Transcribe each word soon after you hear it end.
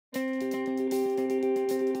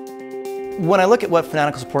When I look at what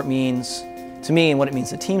Fanatical Support means to me and what it means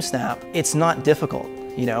to TeamSnap, it's not difficult.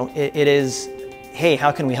 You know, it is, hey,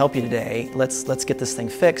 how can we help you today? Let's get this thing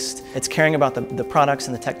fixed. It's caring about the products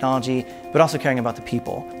and the technology, but also caring about the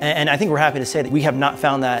people. And I think we're happy to say that we have not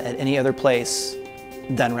found that at any other place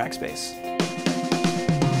than Rackspace.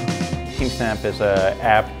 TeamSnap is an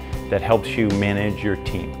app that helps you manage your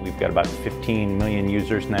team. We've got about 15 million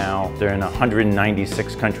users now. They're in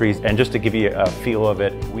 196 countries. And just to give you a feel of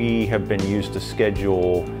it, we have been used to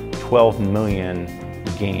schedule 12 million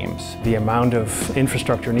games. The amount of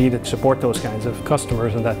infrastructure needed to support those kinds of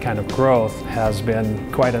customers and that kind of growth has been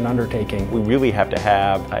quite an undertaking. We really have to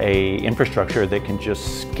have an infrastructure that can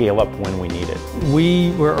just scale up when we need it.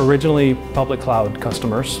 We were originally public cloud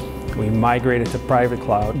customers. We migrated to private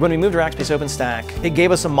cloud. When we moved to Rackspace OpenStack, it gave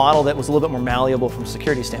us a model that was a little bit more malleable from a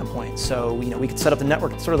security standpoint. So, we could set up the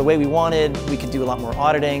network sort of the way we wanted. We could do a lot more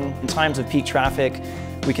auditing. In times of peak traffic,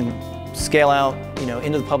 we can scale out,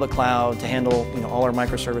 into the public cloud to handle, all our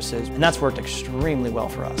microservices. And that's worked extremely well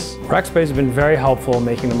for us. Rackspace has been very helpful in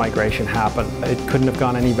making the migration happen. It couldn't have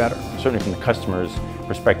gone any better. Certainly from the customer's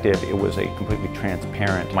perspective, it was a completely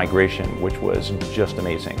transparent migration, which was just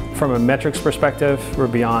amazing. From a metrics perspective, we're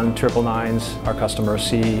beyond 999s. Our customers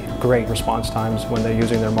see great response times when they're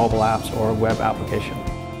using their mobile apps or web application.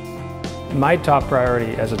 My top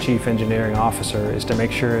priority as a Chief Engineering Officer is to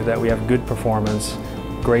make sure that we have good performance,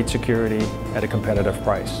 great security at a competitive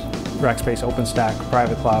price. Rackspace OpenStack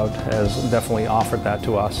Private Cloud has definitely offered that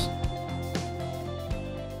to us.